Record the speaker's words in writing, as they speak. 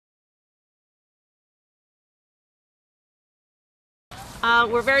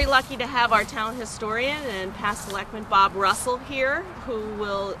We're very lucky to have our town historian and past selectman Bob Russell here, who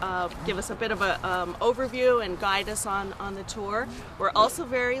will give us a bit of an overview and guide us on the tour. We're also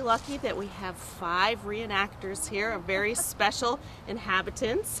very lucky that we have 5 reenactors here, very special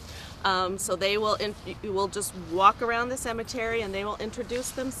inhabitants. So they will you will just walk around the cemetery and they will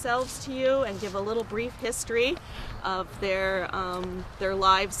introduce themselves to you and give a little brief history of their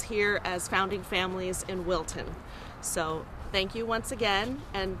lives here as founding families in Wilton. So thank you once again,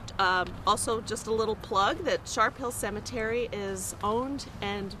 and also just a little plug that Sharp Hill Cemetery is owned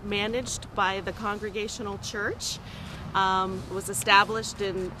and managed by the Congregational Church. It was established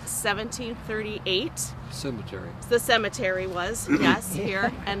in 1738. Cemetery. The cemetery was, yes,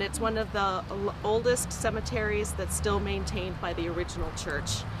 here, and it's one of the oldest cemeteries that's still maintained by the original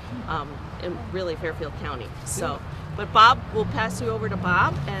church in really Fairfield County. So, but Bob, we'll pass you over to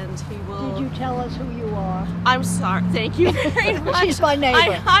Bob, and he will... Did you tell us who you are? I'm sorry. Thank you very much. She's my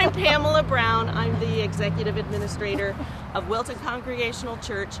neighbor. I'm Pamela Brown. I'm the executive administrator of Wilton Congregational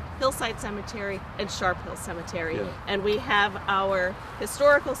Church, Hillside Cemetery, and Sharp Hill Cemetery. Yeah. And we have our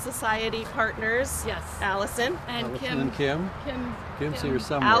Historical Society partners, yes, Allison and Allison Kim. and Kim's here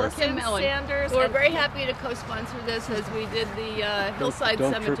somewhere. Allison Mellon. Sanders. We're very happy to co-sponsor this as we did the Hillside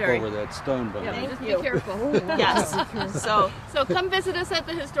don't Cemetery. Don't trip over that stone behind Yeah, you. just you. be careful. Yes. So come visit us at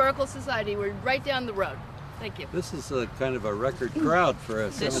the Historical Society. We're right down the road. Thank you. This is a kind of a record crowd for a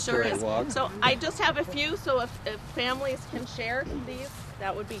This sure cemetery is. walk. So I just have a few, so if families can share these,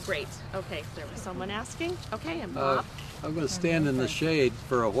 that would be great. Okay, there was someone asking. Okay, and Bob. I'm going to stand in the shade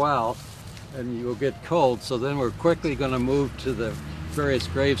for a while, and you'll get cold, so then we're quickly going to move to the various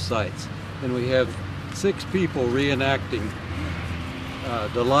grave sites. And we have 6 people reenacting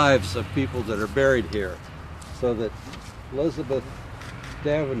the lives of people that are buried here. So that Elizabeth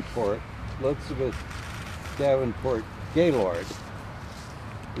Davenport Gaylord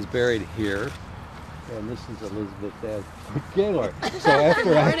is buried here, and this is Elizabeth Davenport Gaylord. So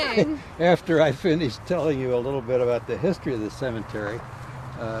after I finish telling you a little bit about the history of the cemetery,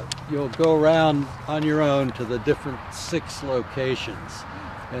 you'll go around on your own to the different 6 locations,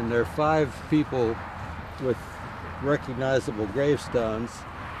 and there are 5 people with recognizable gravestones,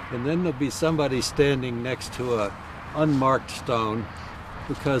 and then there'll be somebody standing next to a unmarked stone,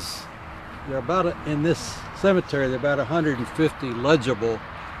 because there are in this cemetery there are about 150 legible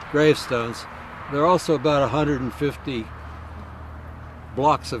gravestones. There are also about 150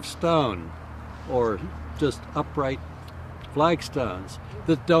 blocks of stone, or just upright flagstones,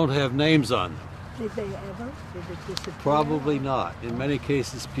 that don't have names on them. Did they ever? Did it disappear? Probably not. In many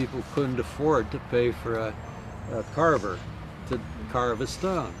cases, people couldn't afford to pay for a carver to carve a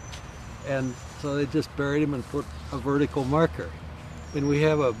stone. And so they just buried them and put a vertical marker. And we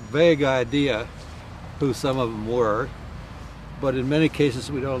have a vague idea who some of them were, but in many cases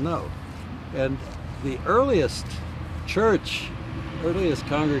we don't know. And the earliest congregational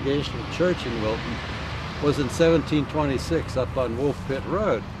church in Wilton was in 1726 up on Wolf Pit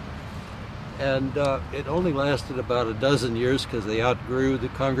Road. And it only lasted about a dozen years because the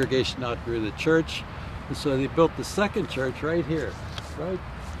congregation outgrew the church. And so they built the second church right here, right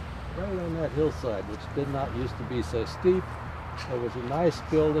on that hillside, which did not used to be so steep. It was a nice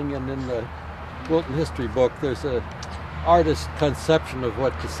building, and in the Wilton history book there's an artist's conception of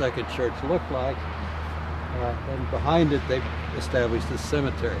what the second church looked like, and behind it they established this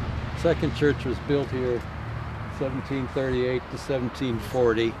cemetery. Second church was built here 1738 to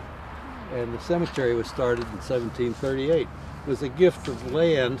 1740, and the cemetery was started in 1738. It was a gift of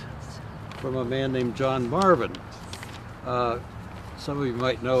land from a man named John Marvin. Some of you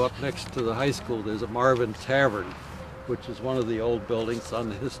might know up next to the high school there's a Marvin Tavern, which is one of the old buildings on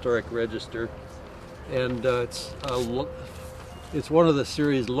the historic register, and it's one of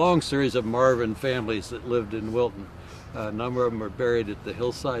the long series of Marvin families that lived in Wilton. A number of them are buried at the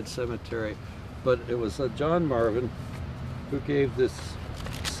Hillside Cemetery, but it was John Marvin who gave this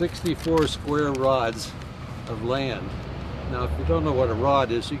 64 square rods of land. Now, if you don't know what a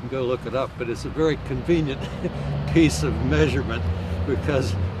rod is, you can go look it up, but it's a very convenient piece of measurement,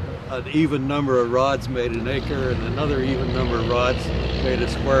 because an even number of rods made an acre, and another even number of rods made a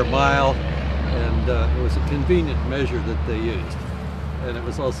square mile, and it was a convenient measure that they used. And it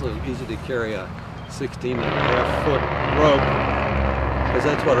was also easy to carry a 16.5-foot rope, because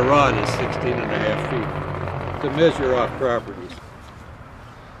that's what a rod is, 16.5 feet, to measure off properties.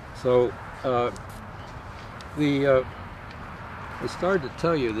 So I started to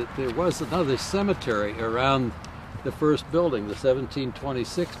tell you that there was another cemetery around the first building, the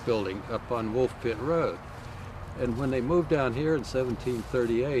 1726 building up on Wolf Pit Road. And when they moved down here in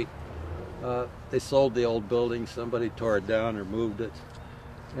 1738, They sold the old building, somebody tore it down or moved it,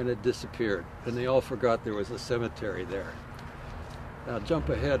 and it disappeared. And they all forgot there was a cemetery there. Now jump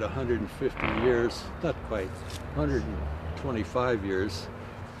ahead 150 years, not quite, 125 years,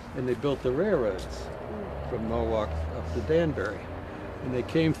 and they built the railroads from Norwalk up to Danbury. And they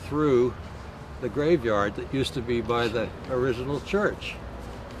came through the graveyard that used to be by the original church.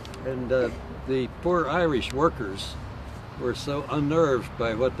 And the poor Irish workers were so unnerved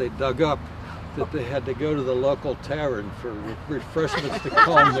by what they dug up that they had to go to the local tavern for refreshments to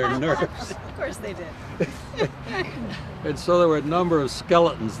calm their nerves. Of course they did. And so there were a number of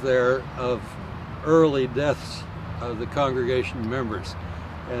skeletons there of early deaths of the congregation members.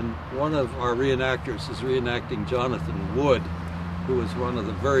 And one of our reenactors is reenacting Jonathan Wood, who was one of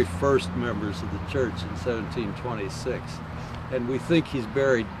the very first members of the church in 1726. And we think he's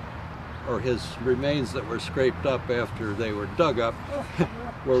buried, or his remains that were scraped up after they were dug up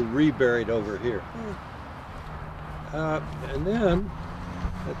were reburied over here. And then,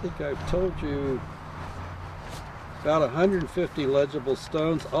 I think I've told you about 150 legible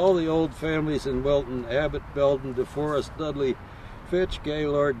stones. All the old families in Wilton, Abbott, Belden, DeForest, Dudley, Fitch,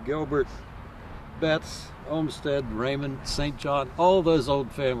 Gaylord, Gilbert, Betts, Olmsted, Raymond, St. John, all those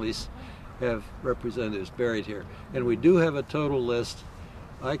old families have representatives buried here. And we do have a total list.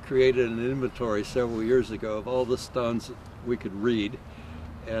 I created an inventory several years ago of all the stones that we could read.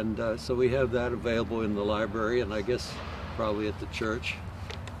 And so we have that available in the library, and I guess probably at the church.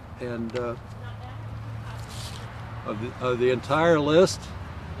 And of the entire list,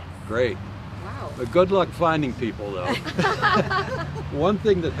 great. Wow. But good luck finding people, though. One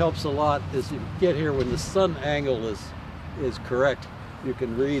thing that helps a lot is you get here when the sun angle is correct. You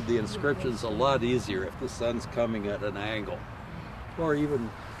can read the inscriptions a lot easier if the sun's coming at an angle, or even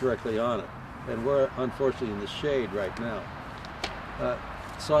directly on it. And we're unfortunately in the shade right now.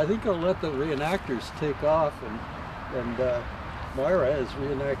 So I think I'll let the reenactors take off, and Moira is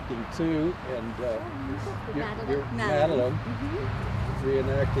reenacting two, and you're Madeline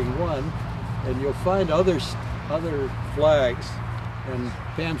reenacting one, and you'll find other flags, and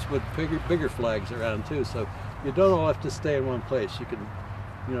Pam's put bigger flags around too. So you don't all have to stay in one place. You can,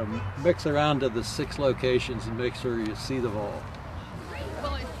 mix around to the 6 locations and make sure you see them all.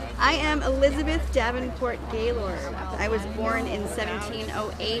 I am Elizabeth Davenport Gaylord. I was born in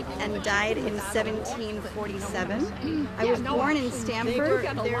 1708 and died in 1747. I was born in Stamford,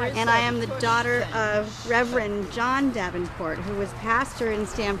 and I am the daughter of Reverend John Davenport, who was pastor in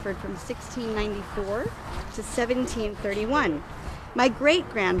Stamford from 1694 to 1731. My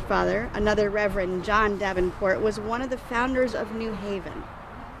great-grandfather, another Reverend John Davenport, was one of the founders of New Haven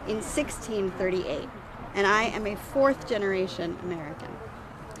in 1638, and I am a 4th-generation American.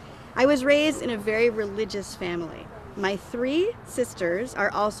 I was raised in a very religious family. My 3 sisters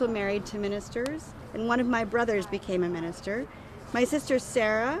are also married to ministers, and one of my brothers became a minister. My sister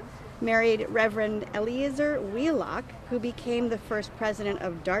Sarah married Reverend Eliezer Wheelock, who became the first president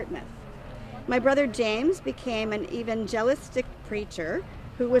of Dartmouth. My brother James became an evangelistic preacher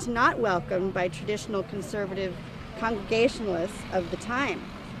who was not welcomed by traditional conservative Congregationalists of the time.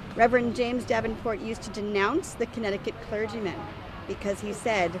 Reverend James Davenport used to denounce the Connecticut clergymen because he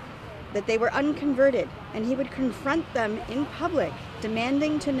said that they were unconverted, and he would confront them in public,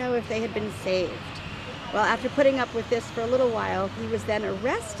 demanding to know if they had been saved. Well, after putting up with this for a little while, he was then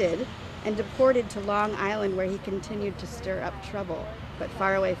arrested and deported to Long Island, where he continued to stir up trouble, but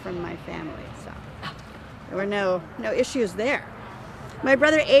far away from my family, so there were no issues there. My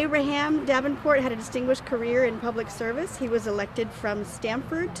brother Abraham Davenport had a distinguished career in public service. He was elected from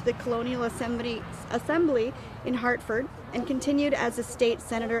Stamford to the Colonial Assembly in Hartford and continued as a state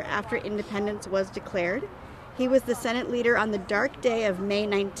senator after independence was declared. He was the Senate leader on the dark day of May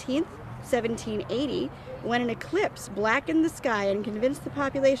 19th, 1780, when an eclipse blackened the sky and convinced the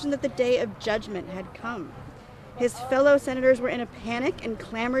population that the day of judgment had come. His fellow senators were in a panic and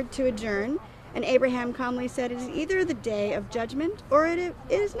clamored to adjourn, and Abraham calmly said, "It is either the day of judgment or it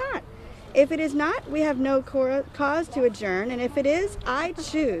is not. If it is not, we have no cause to adjourn, and if it is, I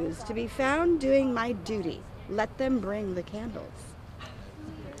choose to be found doing my duty. Let them bring the candles."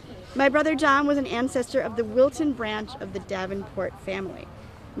 My brother John was an ancestor of the Wilton branch of the Davenport family.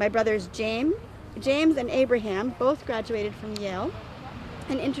 My brothers James and Abraham both graduated from Yale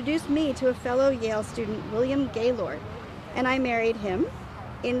and introduced me to a fellow Yale student, William Gaylord, and I married him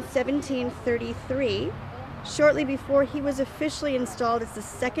in 1733, shortly before he was officially installed as the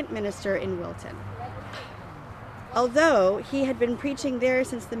 2nd minister in Wilton. Although he had been preaching there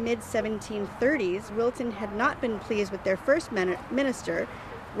since the mid-1730s, Wilton had not been pleased with their first minister,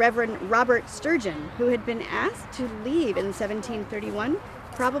 Reverend Robert Sturgeon, who had been asked to leave in 1731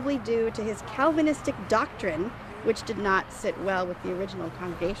 probably due to his Calvinistic doctrine, which did not sit well with the original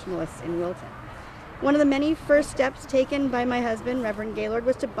Congregationalists in Wilton. One of the many first steps taken by my husband, Reverend Gaylord,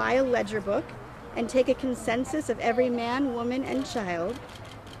 was to buy a ledger book and take a consensus of every man, woman, and child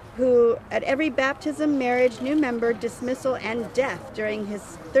who, at every baptism, marriage, new member, dismissal, and death during his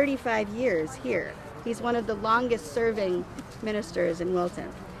 35 years here. He's one of the longest serving ministers in Wilton.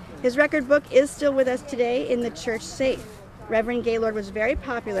 His record book is still with us today in the church safe. Reverend Gaylord was very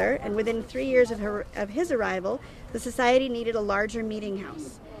popular, and within 3 years of his arrival, the society needed a larger meeting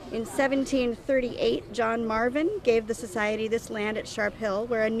house. In 1738, John Marvin gave the society this land at Sharp Hill,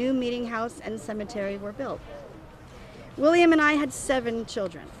 where a new meeting house and cemetery were built. William and I had 7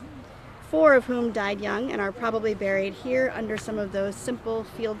 children, 4 of whom died young and are probably buried here under some of those simple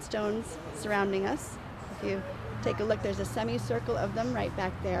field stones surrounding us. If you take a look, there's a semicircle of them right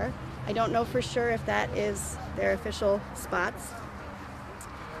back there. I don't know for sure if that is their official spots.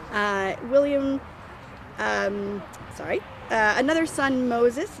 Another son,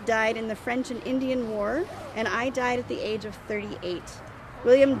 Moses, died in the French and Indian War, and I died at the age of 38.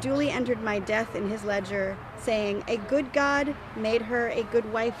 William duly entered my death in his ledger, saying, "A good God made her a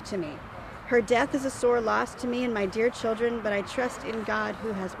good wife to me. Her death is a sore loss to me and my dear children, but I trust in God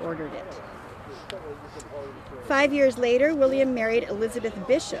who has ordered it." 5 years later, William married Elizabeth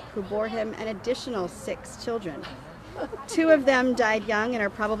Bishop, who bore him an additional 6 children. 2 of them died young and are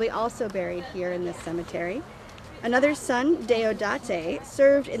probably also buried here in this cemetery. Another son, Deodate,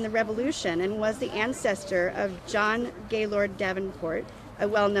 served in the Revolution and was the ancestor of John Gaylord Davenport, a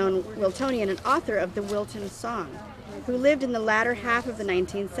well-known Wiltonian and author of the Wilton Song, who lived in the latter half of the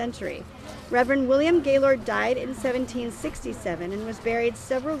 19th century. Reverend William Gaylord died in 1767 and was buried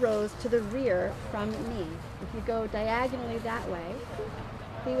several rows to the rear from me. If you go diagonally that way,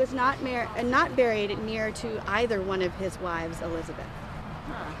 he was not buried near to either one of his wives, Elizabeth.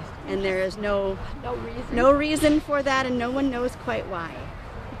 And there is no reason for that, and no one knows quite why.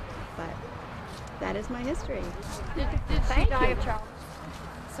 But that is my history. Thank you.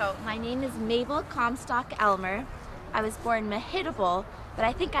 So my name is Mabel Comstock Elmer. I was born Mehitable, but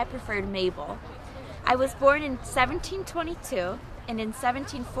I think I preferred Mabel. I was born in 1722, and in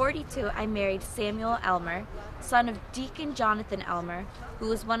 1742 I married Samuel Elmer, son of Deacon Jonathan Elmer, who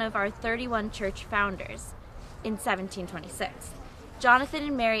was one of our 31 church founders in 1726. Jonathan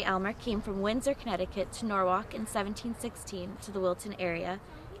and Mary Elmer came from Windsor, Connecticut to Norwalk in 1716 to the Wilton area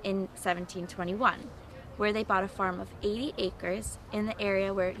in 1721, where they bought a farm of 80 acres in the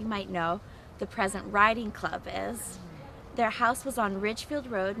area where, you might know, the present riding club is. Their house was on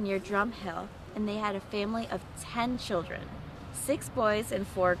Ridgefield Road near Drum Hill, and they had a family of 10 children, 6 boys and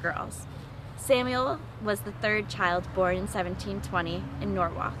 4 girls. Samuel was the 3rd child born in 1720 in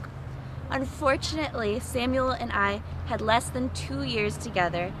Norwalk. Unfortunately, Samuel and I had less than 2 years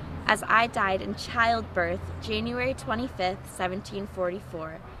together, as I died in childbirth January 25th,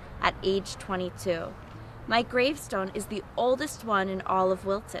 1744, at age 22. My gravestone is the oldest one in all of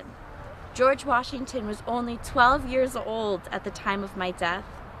Wilton. George Washington was only 12 years old at the time of my death.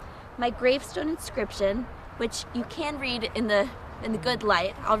 My gravestone inscription, which you can read in the good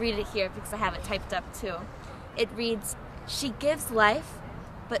light, I'll read it here because I have it typed up too. It reads, "She gives life,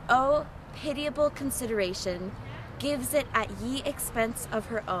 but oh, pitiable consideration, gives it at ye expense of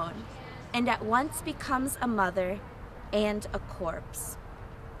her own, and at once becomes a mother and a corpse."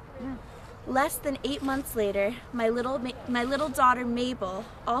 Less than 8 months later, my little daughter Mabel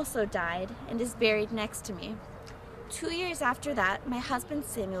also died and is buried next to me. 2 years after that, my husband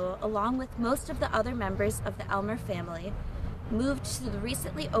Samuel, along with most of the other members of the Elmer family, moved to the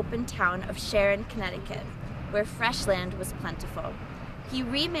recently opened town of Sharon, Connecticut, where fresh land was plentiful. He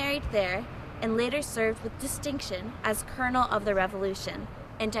remarried there and later served with distinction as Colonel of the Revolution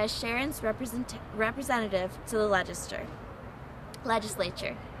and as Sharon's representative to the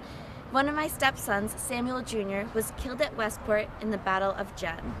legislature. One of my stepsons, Samuel Jr., was killed at Westport in the Battle of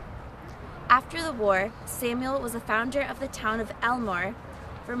Jen. After the war, Samuel was a founder of the town of Elmore,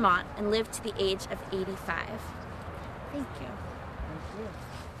 Vermont, and lived to the age of 85. Thank you.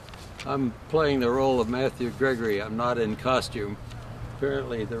 I'm playing the role of Matthew Gregory. I'm not in costume.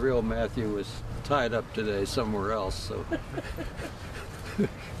 Apparently the real Matthew was tied up today somewhere else, so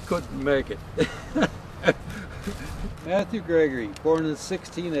couldn't make it. Matthew Gregory, born in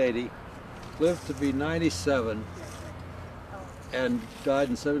 1680, lived to be 97, and died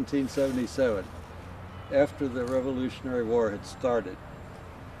in 1777, after the Revolutionary War had started.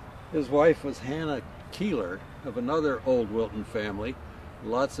 His wife was Hannah Keeler, of another old Wilton family.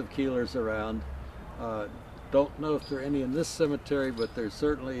 Lots of Keelers around. Don't know if there are any in this cemetery, but there's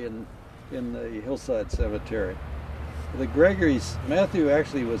certainly in the Hillside Cemetery. The Gregorys, Matthew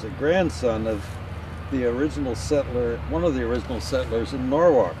actually was a grandson of the original settler, one of the original settlers in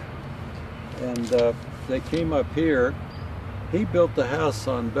Norwalk. And they came up here. He built the house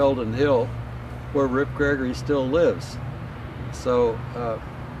on Belden Hill where Rip Gregory still lives. So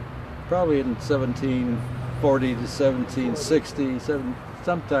probably in 1740 to 1760,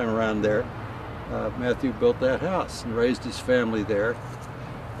 sometime around there, Matthew built that house and raised his family there.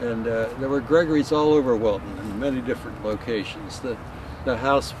 And there were Gregorys all over Wilton in many different locations. The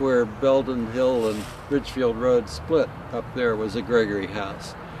house where Belden Hill and Ridgefield Road split up there was a Gregory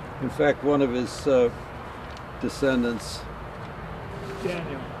house. In fact, one of his descendants,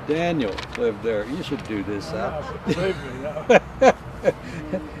 Daniel, lived there. You should do this, Al.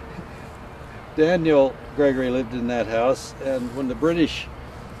 Daniel Gregory lived in that house, and when the British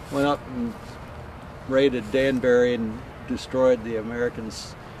went up and raided Danbury and destroyed the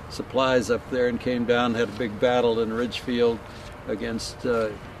Americans' supplies up there and came down, had a big battle in Ridgefield against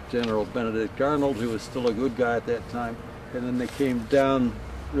General Benedict Arnold, who was still a good guy at that time, and then they came down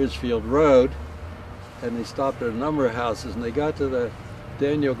Ridgefield Road and they stopped at a number of houses, and they got to the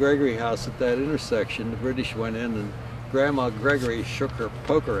Daniel Gregory house at that intersection. The British went in, and Grandma Gregory shook her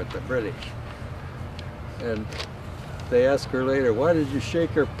poker at the British. And they asked her later, "Why did you shake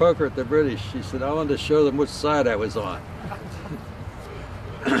her poker at the British?" She said, "I wanted to show them which side I was on."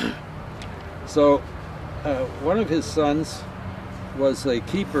 So one of his sons was a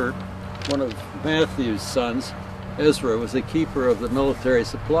keeper, one of Matthew's sons, Ezra, was a keeper of the military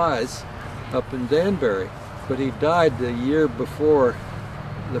supplies up in Danbury, but he died the year before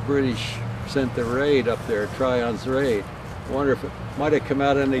the British sent the raid up there, Tryon's raid. I wonder if it might have come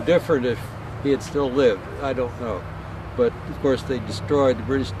out any different if he had still lived. I don't know. But of course the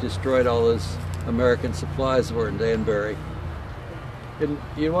British destroyed all those American supplies that were in Danbury. And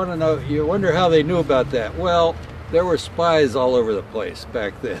you want to know, you wonder how they knew about that. Well, there were spies all over the place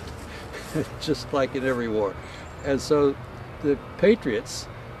back then, just like in every war. And so the patriots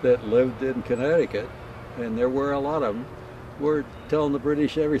that lived in Connecticut, and there were a lot of them, were telling the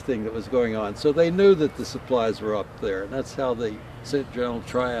British everything that was going on. So they knew that the supplies were up there, and that's how they sent General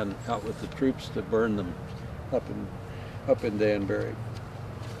Tryon out with the troops to burn them up in Danbury.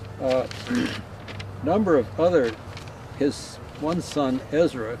 Number of other, his one son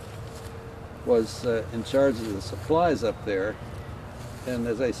Ezra was in charge of the supplies up there, and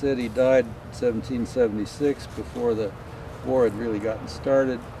as I said, he died in 1776 before the war had really gotten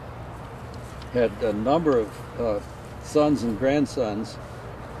started. Had a number of sons and grandsons.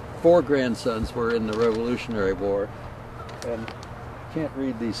 4 grandsons were in the Revolutionary War, and I can't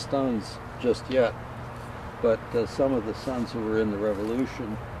read these stones just yet, but some of the sons who were in the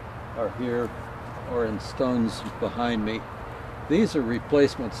Revolution are here or in stones behind me. These are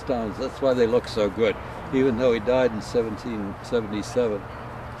replacement stones. That's why they look so good, even though he died in 1777.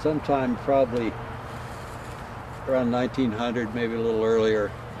 Sometime probably around 1900, maybe a little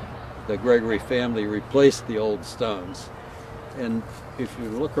earlier, the Gregory family replaced the old stones. And if you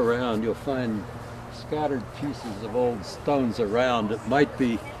look around, you'll find scattered pieces of old stones around that might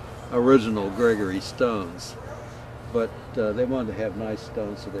be original Gregory stones. But they wanted to have nice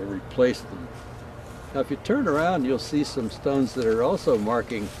stones, so they replaced them. Now if you turn around, you'll see some stones that are also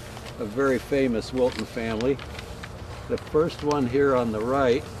marking a very famous Wilton family. The first one here on the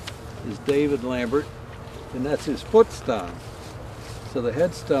right is David Lambert, and that's his footstone. So the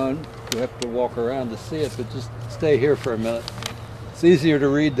headstone, you have to walk around to see it, but just stay here for a minute. It's easier to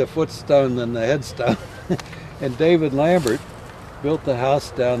read the footstone than the headstone. And David Lambert built the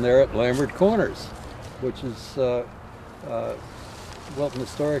house down there at Lambert Corners, which is Wilton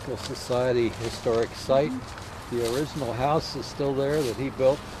Historical Society historic site. The original house is still there that he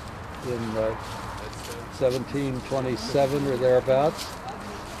built in 1727 or thereabouts,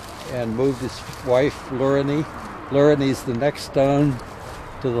 and moved his wife Laurie. Laurie's the next stone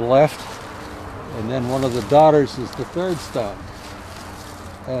to the left, and then one of the daughters is the third stone.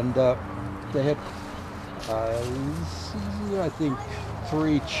 And they had, I think,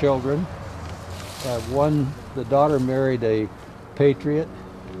 3 children. The daughter married a patriot.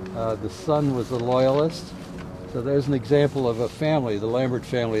 The son was a loyalist. So there's an example of a family, the Lambert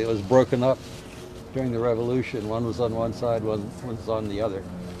family, that was broken up during the Revolution. One was on one side, one was on the other.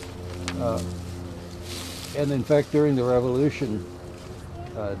 And in fact, during the Revolution,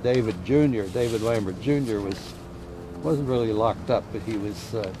 David Lambert Jr. wasn't really locked up, but he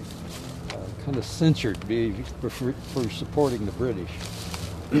was kind of censured for supporting the British.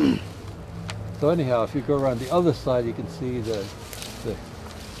 So anyhow, if you go around the other side, you can see the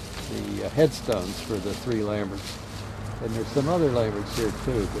headstones for the 3 Lamberts. And there's some other Lamberts here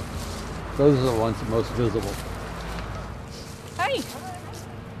too, but those are the ones most visible. Hi.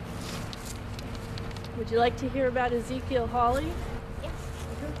 Would you like to hear about Ezekiel Hawley? Yes.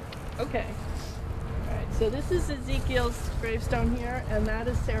 Okay. All right. So this is Ezekiel's gravestone here, and that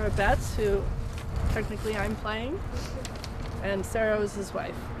is Sarah Betts, who technically I'm playing, and Sarah was his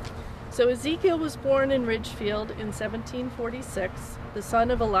wife. So Ezekiel was born in Ridgefield in 1746, the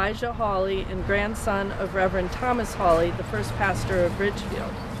son of Elijah Hawley and grandson of Reverend Thomas Hawley, the first pastor of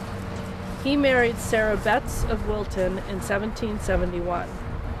Ridgefield. He married Sarah Betts of Wilton in 1771.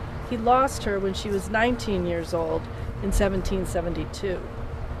 He lost her when she was 19 years old in 1772.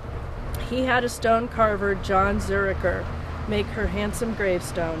 He had a stone carver, John Zuricher, make her handsome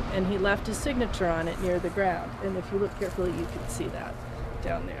gravestone, and he left his signature on it near the ground. And if you look carefully, you can see that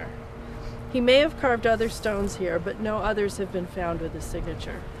down there. He may have carved other stones here, but no others have been found with his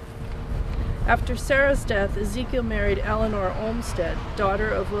signature. After Sarah's death, Ezekiel married Eleanor Olmsted, daughter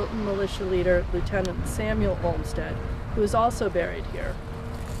of Wilton militia leader Lieutenant Samuel Olmsted, who is also buried here.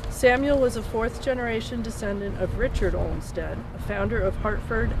 Samuel was a fourth-generation descendant of Richard Olmsted, a founder of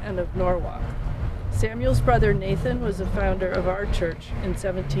Hartford and of Norwalk. Samuel's brother Nathan was a founder of our church in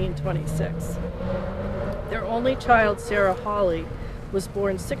 1726. Their only child, Sarah Hawley, was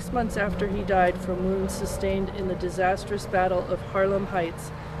born 6 months after he died from wounds sustained in the disastrous Battle of Harlem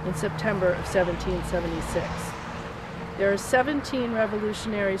Heights in September of 1776. There are 17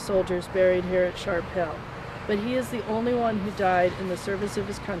 Revolutionary soldiers buried here at Sharp Hill, but he is the only one who died in the service of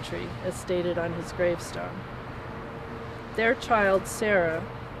his country, as stated on his gravestone. Their child, Sarah,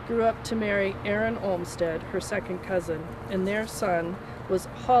 grew up to marry Aaron Olmsted, her second cousin, and their son was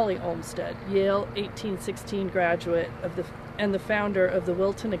Hawley Olmsted, Yale 1816 graduate and the founder of the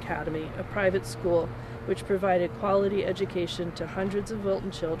Wilton Academy, a private school which provided quality education to hundreds of Wilton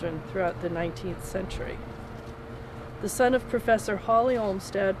children throughout the 19th century. The son of Professor Hawley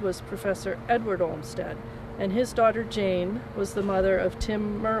Olmsted was Professor Edward Olmsted, and his daughter Jane was the mother of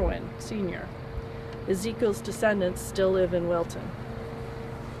Tim Merwin, Sr. Ezekiel's descendants still live in Wilton.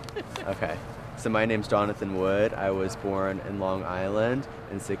 Okay, so my name's Jonathan Wood. I was born in Long Island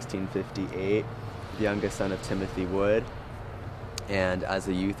in 1658, the youngest son of Timothy Wood. And as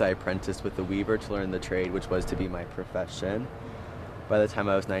a youth, I apprenticed with a weaver to learn the trade, which was to be my profession. By the time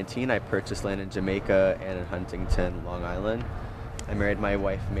I was 19, I purchased land in Jamaica and in Huntington, Long Island. I married my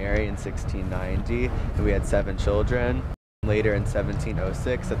wife Mary in 1690, and we had 7 children. Later in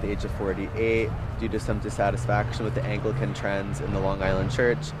 1706, at the age of 48, due to some dissatisfaction with the Anglican trends in the Long Island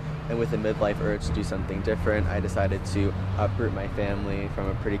Church, and with a midlife urge to do something different, I decided to uproot my family from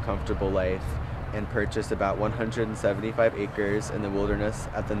a pretty comfortable life and purchased about 175 acres in the wilderness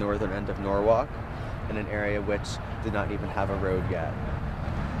at the northern end of Norwalk, in an area which did not even have a road yet.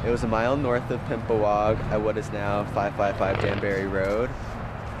 It was a mile north of Pimpawag at what is now 555 Danbury Road.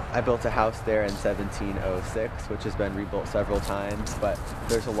 I built a house there in 1706, which has been rebuilt several times, but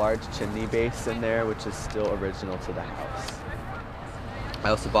there's a large chimney base in there which is still original to the house. I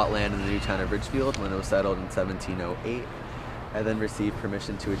also bought land in the new town of Ridgefield when it was settled in 1708. I then received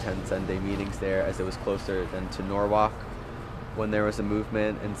permission to attend Sunday meetings there as it was closer than to Norwalk. When there was a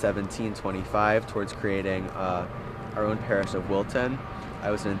movement in 1725 towards creating our own parish of Wilton,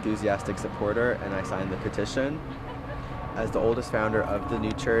 I was an enthusiastic supporter and I signed the petition. As the oldest founder of the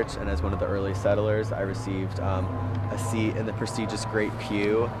new church and as one of the early settlers, I received a seat in the prestigious Great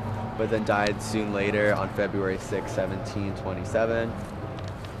Pew, but then died soon later on February 6, 1727.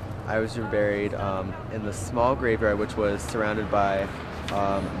 I was buried in the small graveyard, which was surrounded by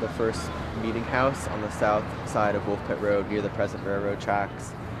the first meeting house on the south side of Wolf Pit Road near the present railroad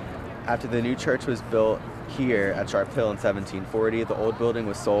tracks. After the new church was built here at Sharp Hill in 1740, the old building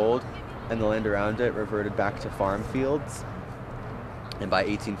was sold and the land around it reverted back to farm fields. And by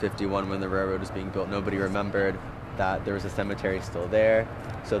 1851, when the railroad was being built, nobody remembered that there was a cemetery still there.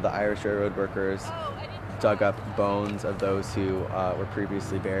 So the Irish Railroad workers dug up bones of those who were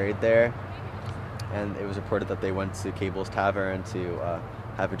previously buried there, and it was reported that they went to Cable's Tavern to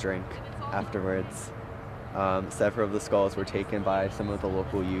have a drink afterwards. Several of the skulls were taken by some of the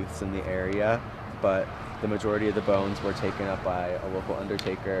local youths in the area, but the majority of the bones were taken up by a local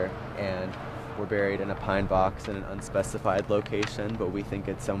undertaker and were buried in a pine box in an unspecified location, but we think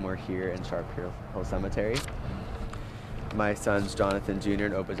it's somewhere here in Sharp Hill Cemetery. My sons Jonathan Jr.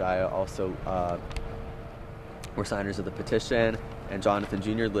 and Obadiah also were signers of the petition, and Jonathan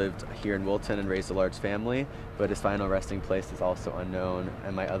Jr. lived here in Wilton and raised a large family, but his final resting place is also unknown,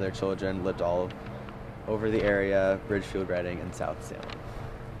 and my other children lived all over the area, Ridgefield, Reading, and South Salem.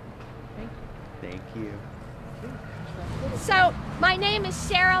 Thank you. So, my name is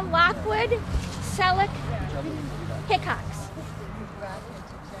Sarah Lockwood Selleck Hickox.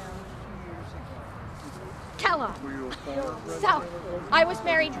 Stella. So, I was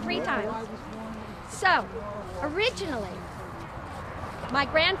married 3 times. So, originally, my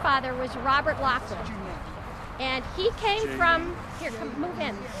grandfather was Robert Lockwood. And he came from, here, come move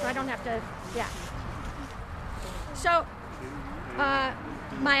in, so I don't have to, yeah. So,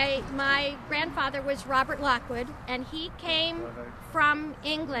 my grandfather was Robert Lockwood, and he came from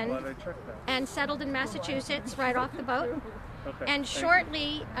England and settled in Massachusetts right off the boat. And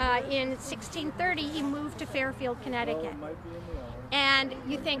shortly in 1630, he moved to Fairfield, Connecticut. And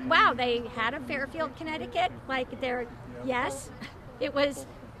you think, wow, they had a Fairfield, Connecticut? Like yes, it was,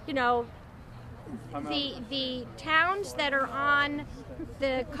 you know, the towns that are on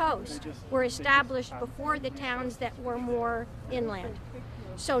the coast were established before the towns that were more inland.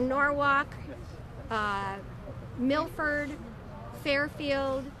 So Norwalk, Milford,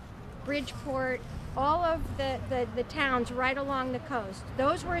 Fairfield, Bridgeport, all of the towns right along the coast,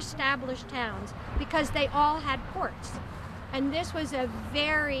 those were established towns because they all had ports. And this was a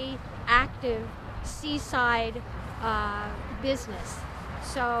very active seaside business.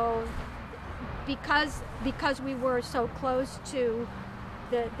 So because we were so close to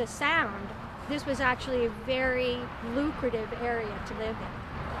the sound, this was actually a very lucrative area to live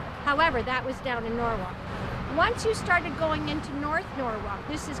in. However, that was down in Norwalk. Once you started going into North Norwalk,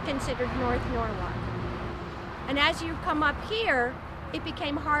 this is considered North Norwalk. And as you come up here, it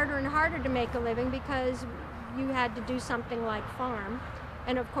became harder and harder to make a living because you had to do something like farm.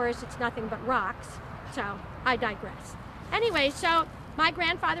 And of course, it's nothing but rocks. So I digress. Anyway, so my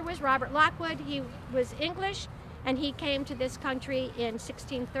grandfather was Robert Lockwood. He was English, and he came to this country in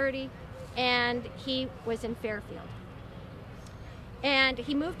 1630, and he was in Fairfield. And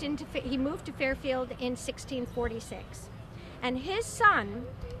he moved to Fairfield in 1646. And his son,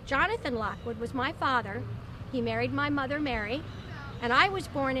 Jonathan Lockwood, was my father. He married my mother, Mary, and I was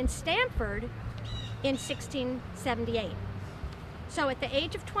born in Stamford in 1678. So at the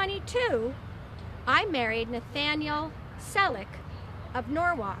age of 22, I married Nathaniel Selleck of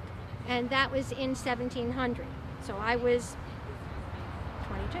Norwalk, and that was in 1700. So I was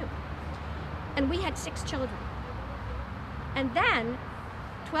 22. And we had 6 children. And then,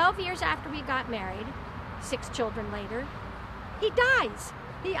 12 years after we got married, 6 children later, he dies.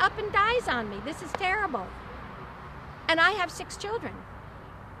 He up and dies on me. This is terrible. And I have 6 children.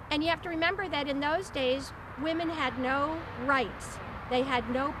 And you have to remember that in those days, women had no rights. They had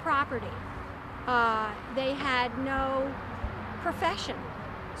no property. They had no profession.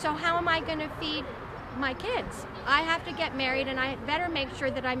 So how am I going to feed my kids? I have to get married, and I better make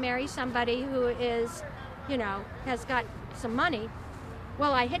sure that I marry somebody who is, you know, has got some money.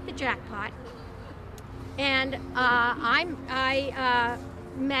 Well, I hit the jackpot, and I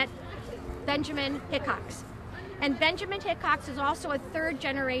met Benjamin Hickox. And Benjamin Hickox is also a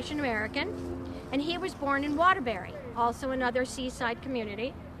 3rd-generation American, and he was born in Waterbury, also another seaside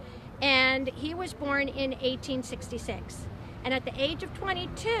community. And he was born in 1866. And at the age of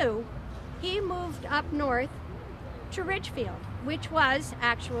 22, he moved up north to Ridgefield, which was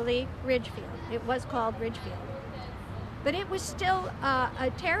actually Ridgefield. It was called Ridgefield. But it was still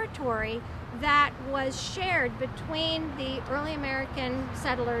a territory that was shared between the early American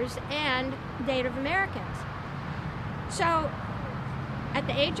settlers and Native Americans. So at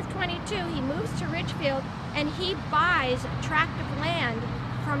the age of 22, he moves to Ridgefield, and he buys a tract of land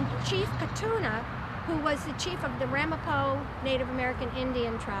from Chief Katuna, who was the chief of the Ramapo Native American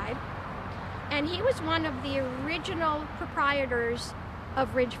Indian tribe. And he was one of the original proprietors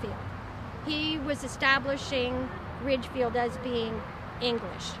of Ridgefield. He was establishing Ridgefield as being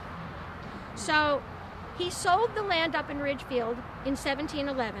English. So he sold the land up in Ridgefield in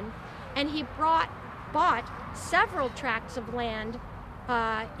 1711, and he bought several tracts of land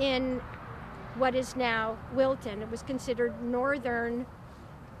in what is now Wilton. It was considered northern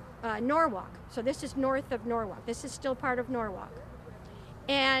Norwalk. So this is north of Norwalk. This is still part of Norwalk.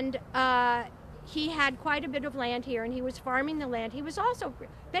 And he had quite a bit of land here, and he was farming the land. He was also,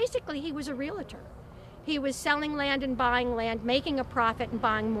 basically, he was a realtor. He was selling land and buying land, making a profit and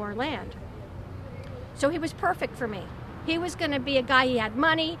buying more land. So he was perfect for me. He was going to be a guy, he had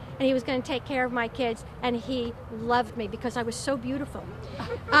money, and he was going to take care of my kids, and he loved me because I was so beautiful.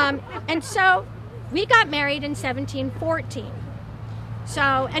 And so we got married in 1714.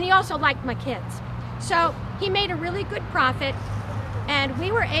 So, and he also liked my kids. So he made a really good profit, and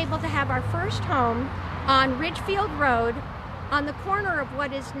we were able to have our first home on Ridgefield Road on the corner of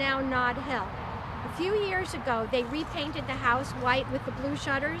what is now Nod Hill. A few years ago, they repainted the house white with the blue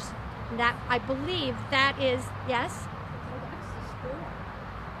shutters. And that, I believe, that is, yes? Oh, that's the store.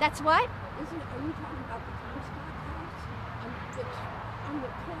 That's what? Are you talking about the Comstock house? On the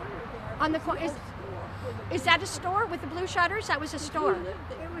corner there. On the corner. It's the old store. Is that a store with the blue shutters? That was a store.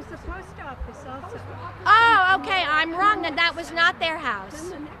 It was the post office also. Oh, okay, I'm wrong. Then that was not their house. Then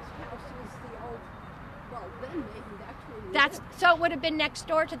the next house was the old, well, then maybe that's where we That's lived. so it would have been next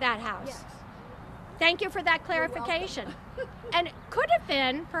door to that house. Yes. Thank you for that clarification. And it could have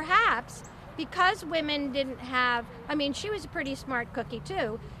been, perhaps, because women didn't have, I mean, she was a pretty smart cookie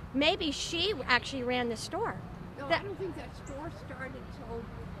too. Maybe she actually ran the store. No, That- I don't think that store started till,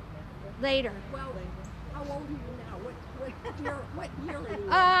 Later. well, how old are you now? What year are you in?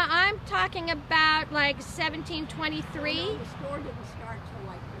 I'm talking about like 1723. No, the store didn't start till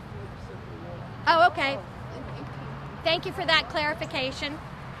like before the Civil War. Oh, okay. In 18. Thank you for that clarification.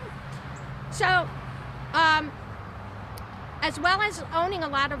 So, as well as owning a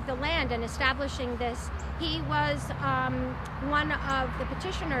lot of the land and establishing this, he was one of the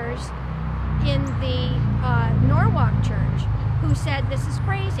petitioners in the Norwalk Church who said, this is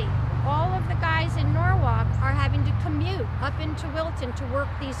crazy. All of the guys in Norwalk are having to commute up into Wilton to work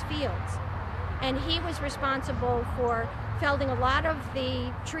these fields. And he was responsible for felling a lot of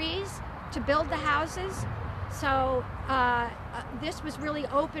the trees to build the houses. So this was really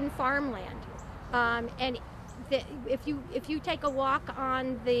open farmland. And if you take a walk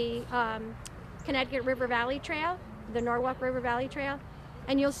on the Connecticut River Valley Trail, the Norwalk River Valley Trail,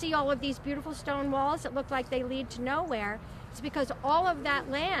 and you'll see all of these beautiful stone walls that look like they lead to nowhere, it's because all of that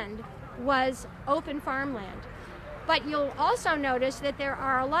land was open farmland. But you'll also notice that there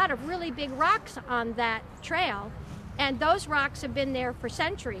are a lot of really big rocks on that trail, and those rocks have been there for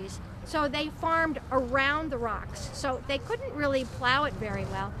centuries. So they farmed around the rocks. So they couldn't really plow it very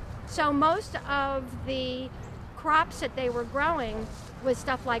well. So most of the crops that they were growing was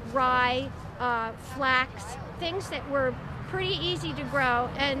stuff like rye, flax, things that were pretty easy to grow.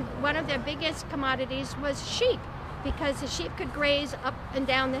 And one of their biggest commodities was sheep, because the sheep could graze up and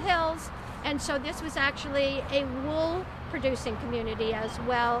down the hills. And so this was actually a wool producing community as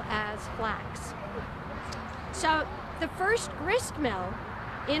well as flax. So the first grist mill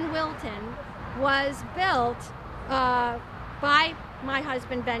in Wilton was built by my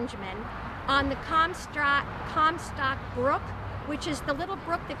husband Benjamin on the Comstock Brook, which is the little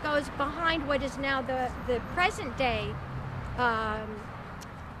brook that goes behind what is now the present day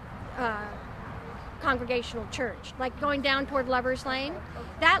Congregational Church, like going down toward Lover's Lane.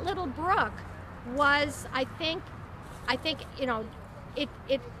 That little brook was, I think, you know, it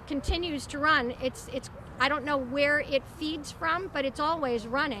continues to run. It's I don't know where it feeds from, but it's always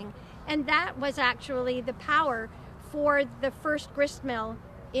running. And that was actually the power for the first grist mill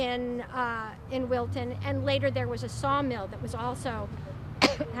in Wilton. And later there was a sawmill that was also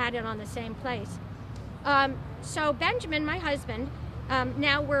had it on the same place. So Benjamin, my husband,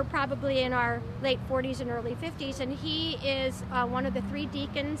 now we're probably in our late 40s and early 50s, and he is one of the 3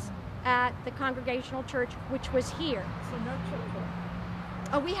 deacons at the Congregational Church, which was here. So no children?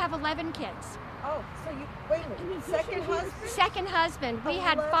 Oh, we have 11 kids. Oh, so you, wait a minute, second husband? Second husband. We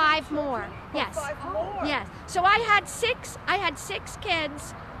had 11 5 children? more. Oh, Yes. 5 more? Yes. So I had 6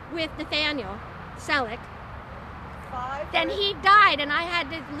 kids with Nathaniel Selleck. 5? Then he died, and I had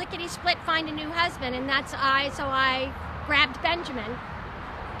to lickety-split find a new husband, and so I grabbed Benjamin,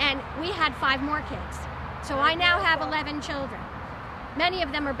 and we had 5 more kids. So I now have 11 children. Many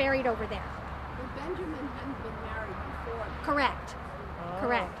of them are buried over there. But Benjamin hadn't been married before. Correct. Oh.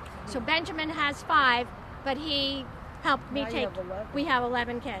 Correct. So Benjamin has 5, but he helped me Now you take. have 11. We have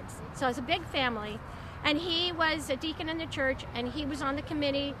 11 kids, so it's a big family. And he was a deacon in the church, and he was on the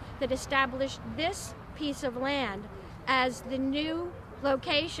committee that established this piece of land as the new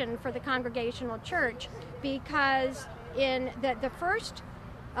location for the Congregational Church, because in the first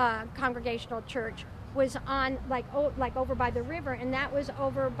Congregational Church was on like over by the river, and that was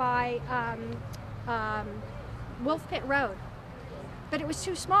over by Wolf Pit Road. But it was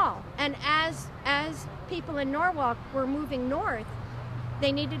too small, and as people in Norwalk were moving north,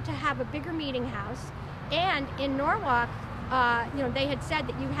 they needed to have a bigger meeting house. And in Norwalk, they had said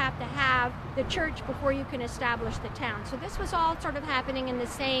that you have to have the church before you can establish the town. So this was all sort of happening in the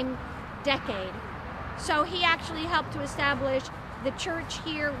same decade. So he actually helped to establish the church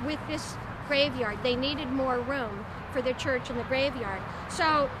here with this graveyard. They needed more room for the church and the graveyard.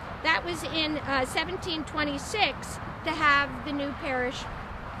 So that was in 1726 to have the new parish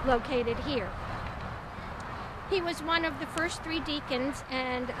located here. He was one of the first 3 deacons,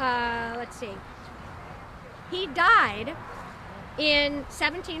 and let's see. He died in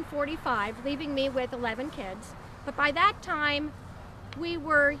 1745, leaving me with 11 kids. But by that time, we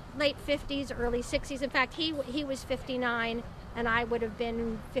were late 50s, early 60s. In fact, he was 59, and I would have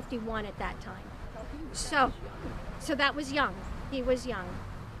been 51 at that time. So that was young. He was young.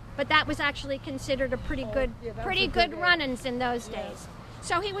 but that was actually considered a pretty good run-ins in those days.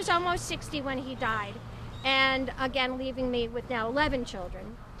 So he was almost 60 when he died, and again leaving me with now 11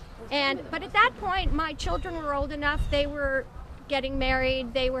 children. But at that point, my children were old enough; they were getting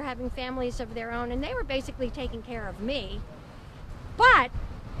married, they were having families of their own, and they were basically taking care of me. But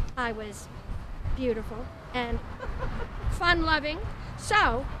I was beautiful and fun-loving.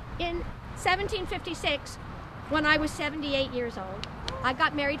 So in 1756, when I was 78 years old, I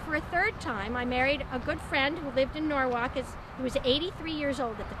got married for a third time. I married a good friend who lived in Norwalk. He was 83 years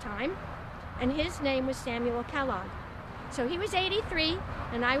old at the time, and his name was Samuel Kellogg. So he was 83,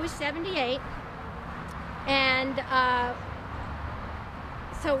 and I was 78, and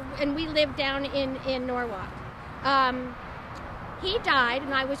we lived down in Norwalk. He died,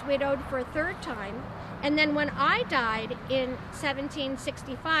 and I was widowed for a third time. And then when I died in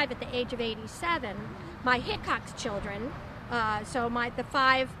 1765 at the age of 87, my Hickox children, the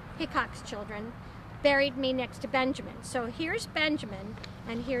 5 Hickox children, buried me next to Benjamin. So here's Benjamin,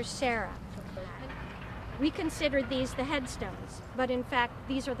 and here's Sarah. We consider these the headstones, but in fact,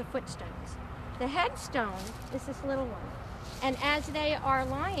 these are the footstones. The headstone is this little one. And as they are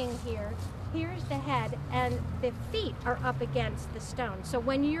lying here, here's the head, and the feet are up against the stone. So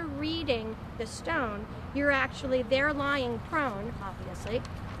when you're reading the stone, they're lying prone, obviously,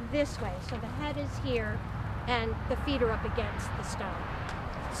 this way. So the head is here, and the feet are up against the stone.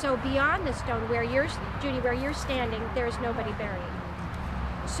 So beyond the stone, Judy, where you're standing, there's nobody buried.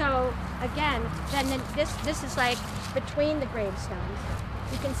 So again, this is like between the gravestones.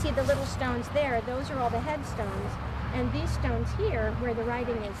 You can see the little stones there. Those are all the headstones. And these stones here, where the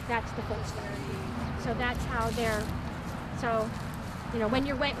writing is, that's the footstone. So that's how they're, when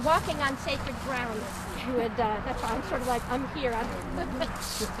you're walking on sacred ground, you would, that's why I'm sort of like, I'm here.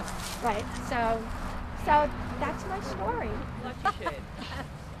 Right, so that's my story. Lucky shade.